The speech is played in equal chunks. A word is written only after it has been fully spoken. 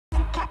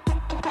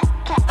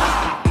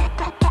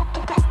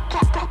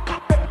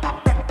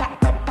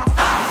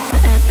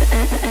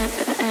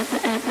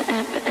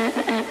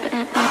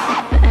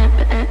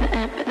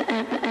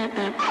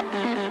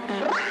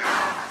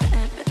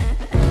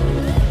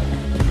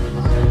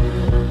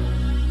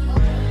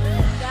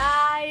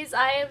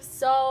am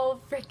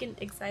so freaking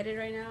excited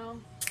right now.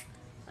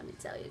 Let me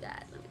tell you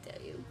that. Let me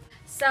tell you.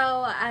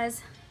 So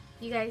as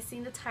you guys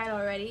seen the title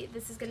already,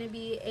 this is going to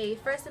be a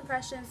first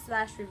impression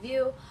 /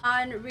 review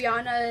on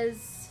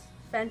Rihanna's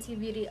Fenty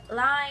Beauty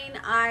line.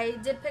 I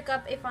did pick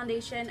up a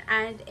foundation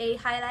and a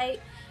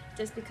highlight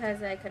just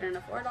because I couldn't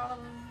afford all of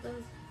the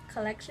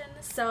collection.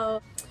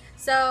 So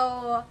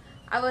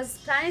I was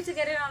planning to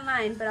get it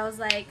online, but I was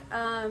like,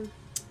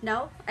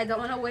 no, I don't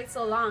want to wait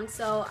so long.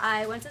 So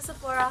I went to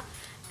Sephora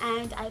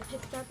and I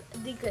picked up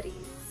the goodies.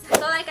 So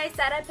like I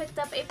said, I picked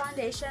up a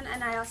foundation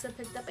and I also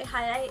picked up a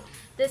highlight.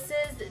 This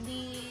is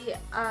the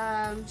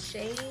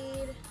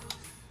shade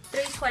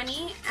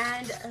 320,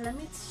 and let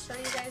me show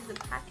you guys the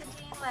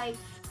packaging. Like,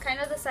 it's kind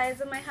of the size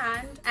of my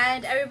hand,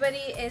 and everybody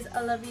is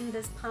loving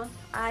this pump.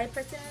 I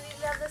personally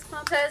love this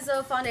pump because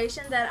the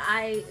foundation that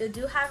I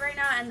do have right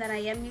now and that I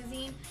am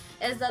using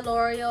is the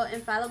L'Oreal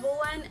Infallible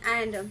one,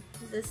 and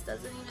this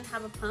doesn't even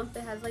have a pump.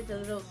 It has like a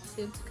little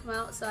tube to come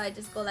out, so I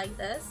just go like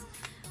this.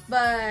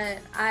 But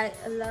I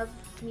love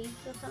me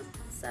the pump.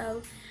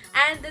 So,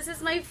 and this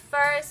is my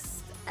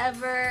first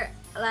ever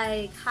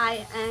like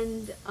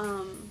high-end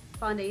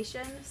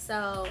foundation,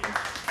 so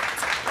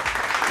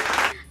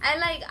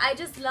I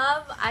just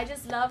love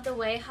the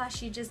way how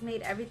she just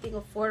made everything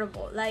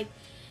affordable. Like,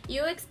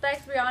 you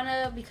expect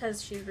Rihanna,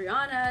 because she's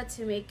Rihanna,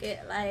 to make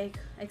it like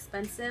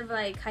expensive,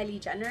 like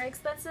Kylie Jenner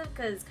expensive,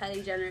 because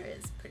Kylie Jenner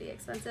is pretty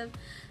expensive.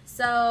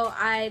 So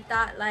I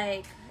thought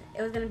like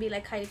it was gonna be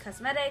like Kylie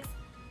Cosmetics.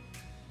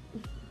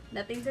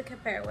 Nothing to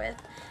compare with.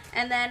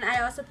 And then I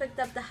also picked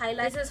up the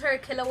highlight. This is her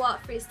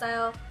Kilowatt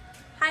Freestyle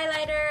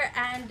highlighter,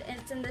 and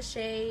it's in the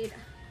shade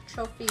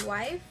Trophy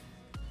Wife.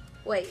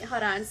 Wait,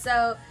 hold on.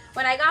 So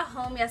when I got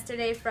home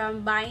yesterday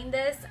from buying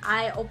this,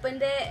 I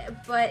opened it,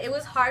 but it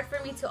was hard for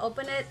me to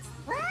open it.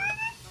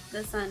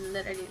 The sun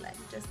literally like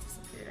just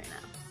disappeared right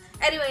now.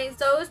 Anyway,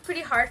 so it was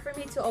pretty hard for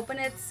me to open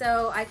it,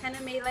 so I kind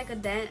of made like a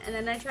dent, and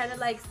then I tried to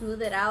like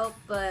smooth it out,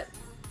 but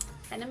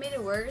kind of made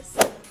it worse.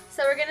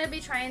 So we're gonna be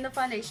trying the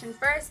foundation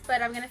first,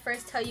 but I'm gonna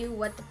first tell you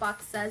what the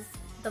box says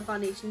the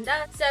foundation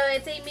does. So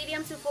it's a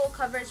medium to full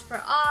coverage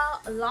for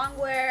all, long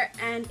wear,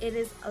 and it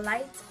is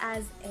light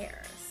as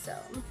air. So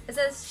it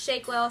says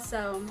shake well,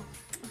 so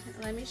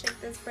let me shake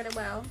this pretty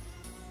well.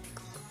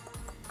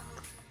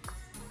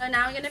 So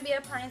now I'm gonna be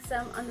applying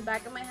some on the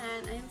back of my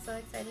hand. I am so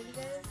excited, you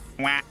guys.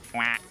 How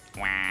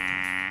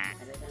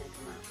is it gonna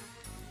come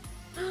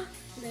out?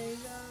 There you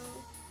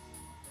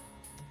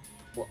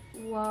go.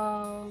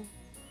 Whoa.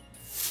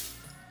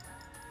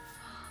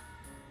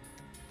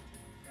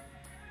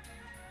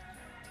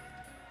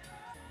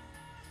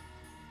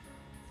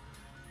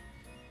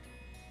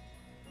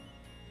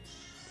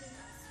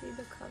 See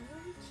the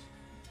coverage?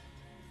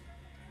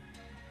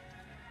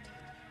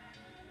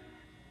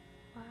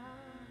 Wow.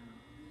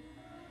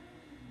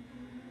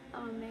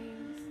 I'm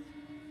amazed.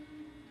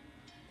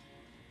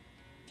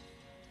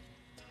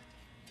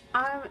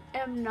 I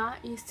am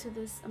not used to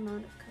this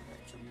amount of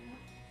coverage on me.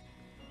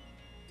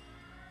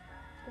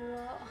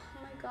 Well, oh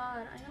my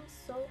god, I am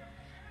so...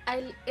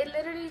 it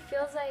literally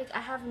feels like I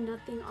have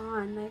nothing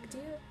on. Like,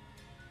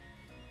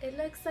 it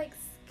looks like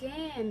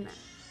skin.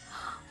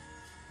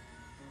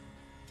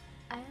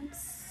 I am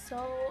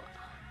so...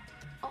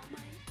 oh my...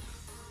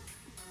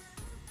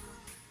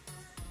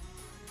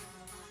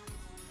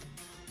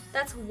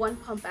 That's one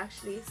pump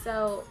actually.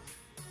 So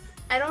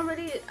I don't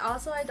really...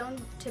 also, I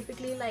don't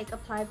typically like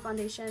apply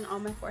foundation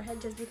on my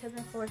forehead just because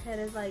my forehead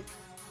is like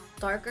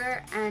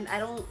darker, and I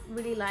don't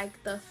really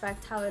like the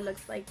effect how it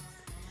looks like.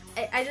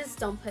 I just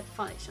don't put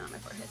foundation on my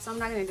forehead, so I'm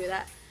not gonna do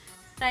that.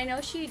 And I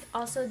know she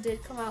also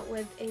did come out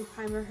with a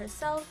primer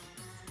herself,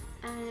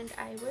 and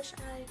I wish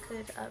I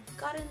could have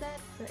gotten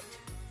that, but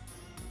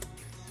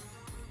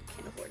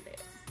can't afford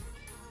it.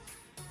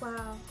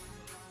 Wow.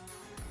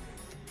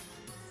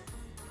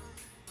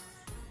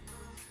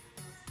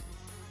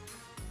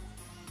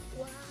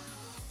 Wow.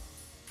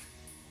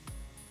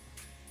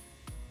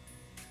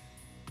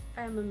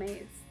 I am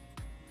amazed.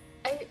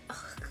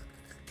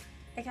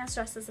 I can't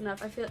stress this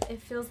enough. It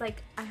feels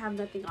like I have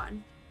nothing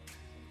on.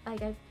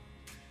 Like it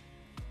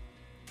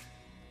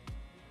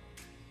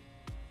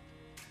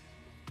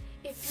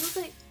feels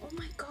like, oh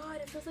my god,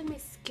 it feels like my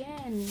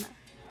skin.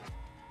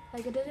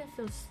 Like, it doesn't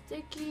feel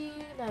sticky.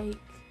 Like,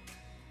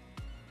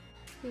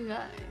 you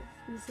guys,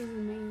 this is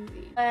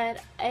amazing.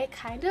 But I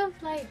kind of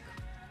like,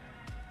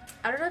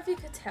 I don't know if you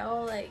could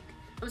tell, like,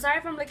 I'm sorry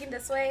if I'm looking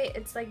this way.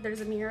 It's like there's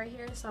a mirror right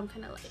here, so I'm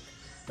kind of like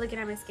looking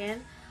at my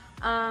skin.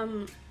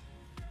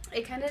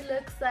 It kind of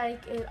looks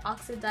like it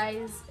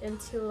oxidized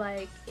into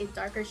like a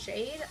darker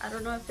shade. I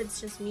don't know if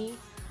it's just me.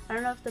 I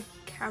don't know if the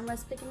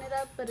camera's picking it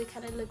up, but it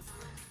kind of looks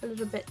a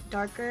little bit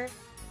darker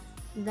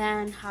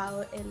than how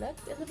it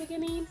looked in the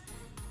beginning.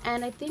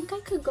 And I think I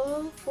could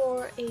go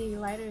for a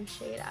lighter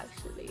shade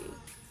actually.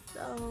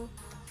 So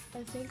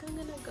I think I'm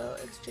gonna go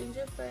exchange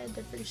it for a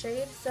different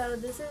shade. So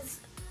this is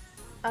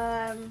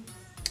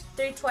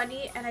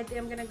 320, and I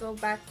think I'm gonna go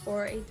back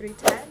for a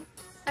 310.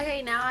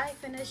 Okay, now I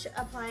finished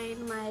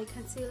applying my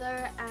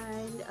concealer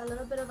and a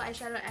little bit of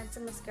eyeshadow and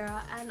some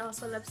mascara and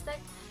also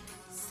lipstick.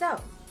 So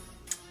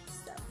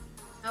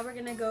now we're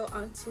gonna go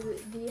on to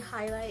the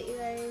highlight, you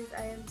guys.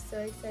 I am so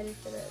excited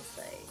for this.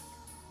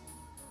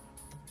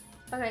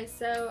 Okay,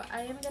 so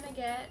I am gonna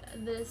get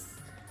this.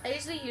 I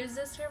usually use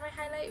this for my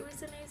highlight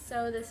recently,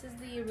 so this is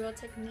the Real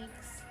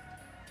Techniques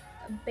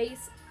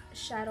base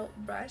shadow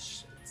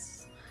brush.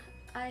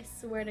 I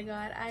swear to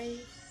God, I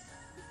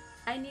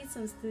need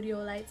some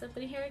studio lights up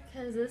in here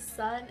because this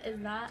sun is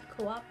not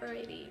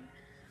cooperating.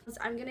 So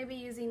I'm gonna be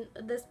using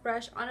this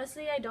brush.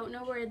 Honestly, I don't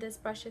know where this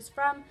brush is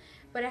from,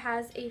 but it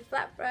has a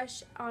flat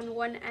brush on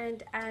one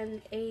end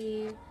and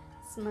a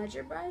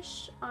smudger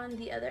brush on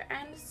the other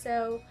end.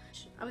 So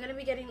I'm gonna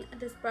be getting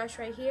this brush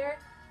right here,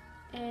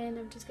 and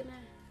I'm just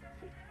gonna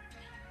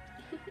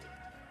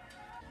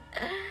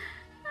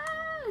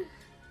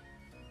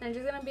I'm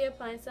just gonna be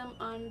applying some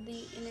on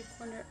the inner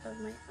corner of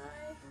my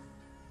eye.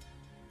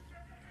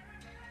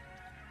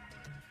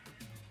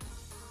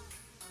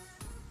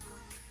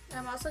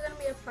 I'm also going to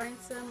be applying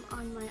some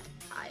on my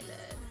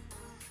eyelid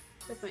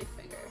with my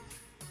finger.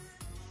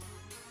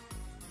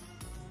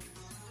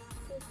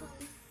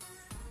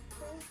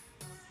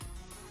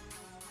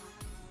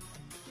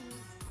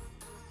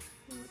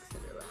 Mix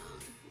it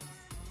around.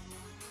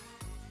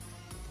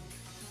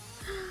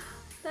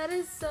 That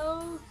is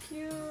so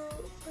cute.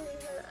 Oh my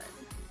God.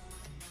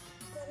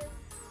 That is...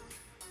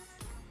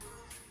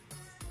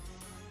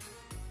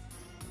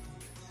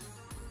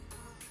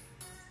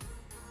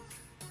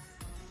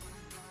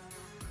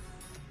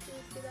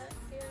 See that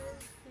here?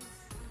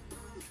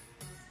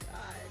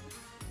 God.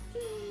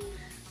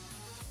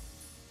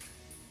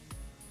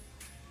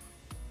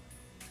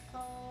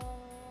 Oh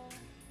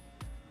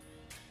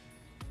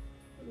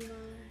my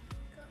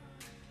God.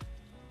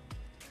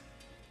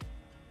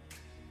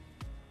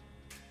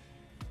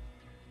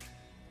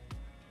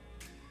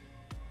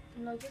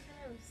 I'm like kind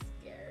of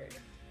scared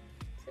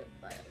to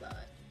apply a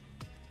lot.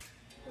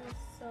 It was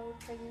so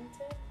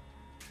pigmented.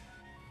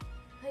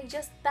 Like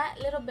just that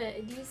little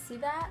bit. Do you see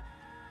that?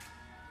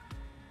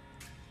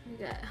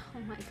 Oh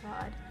my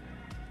God,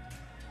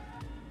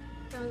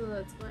 that was a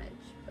little too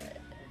much, but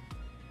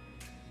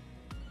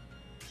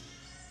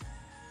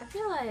I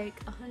feel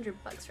like $100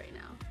 right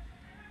now.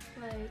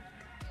 Like, you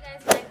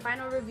guys, my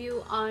final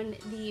review on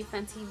the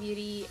Fenty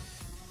Beauty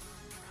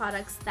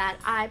products that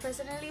I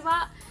personally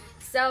bought.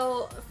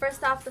 So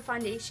first off, the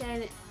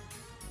foundation.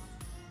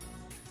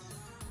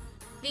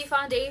 The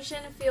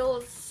foundation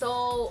feels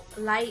so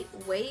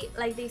lightweight.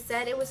 Like they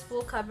said, it was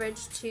full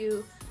coverage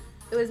to,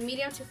 it was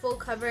medium to full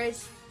coverage.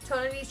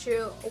 Totally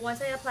true.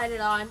 Once I applied it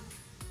on,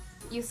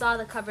 you saw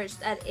the coverage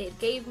that it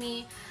gave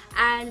me,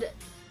 and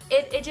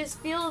it just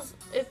feels,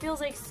 it feels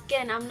like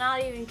skin. I'm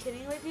not even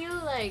kidding with you.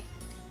 Like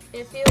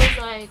it feels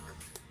like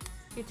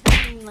you're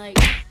turning like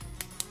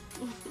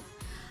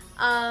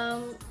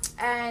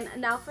and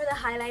now for the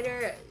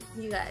highlighter,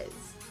 you guys,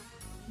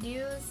 do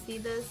you see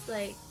this?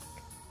 Like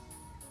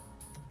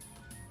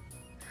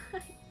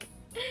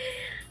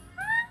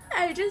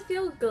I just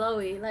feel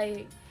glowy.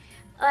 Like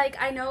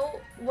I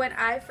know when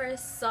I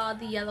first saw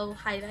the yellow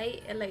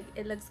highlight,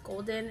 it looks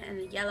golden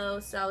and yellow,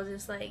 so I was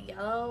just like,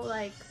 yellow,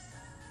 like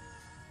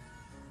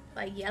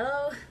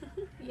yellow.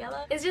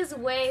 Yellow. It's just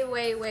way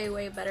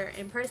better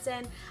in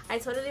person. I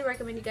totally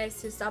recommend you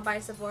guys to stop by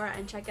Sephora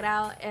and check it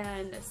out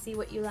and see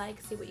what you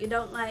like, see what you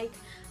don't like.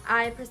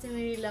 I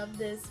personally love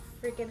this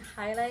freaking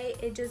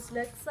highlight. It just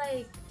looks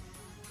like,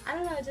 I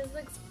don't know, it just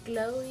looks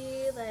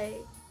glowy,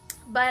 like.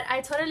 But I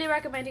totally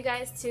recommend you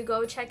guys to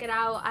go check it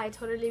out. I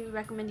totally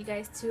recommend you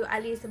guys to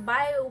at least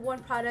buy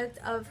one product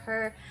of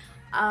her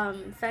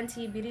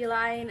Fenty beauty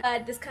line.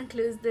 But this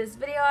concludes this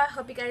video. I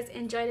hope you guys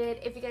enjoyed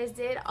it. If you guys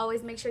did,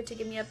 always make sure to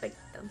give me a big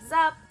thumbs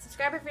up.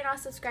 Subscribe if you're not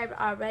subscribed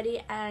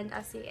already, and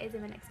I'll see you guys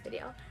in the next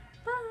video.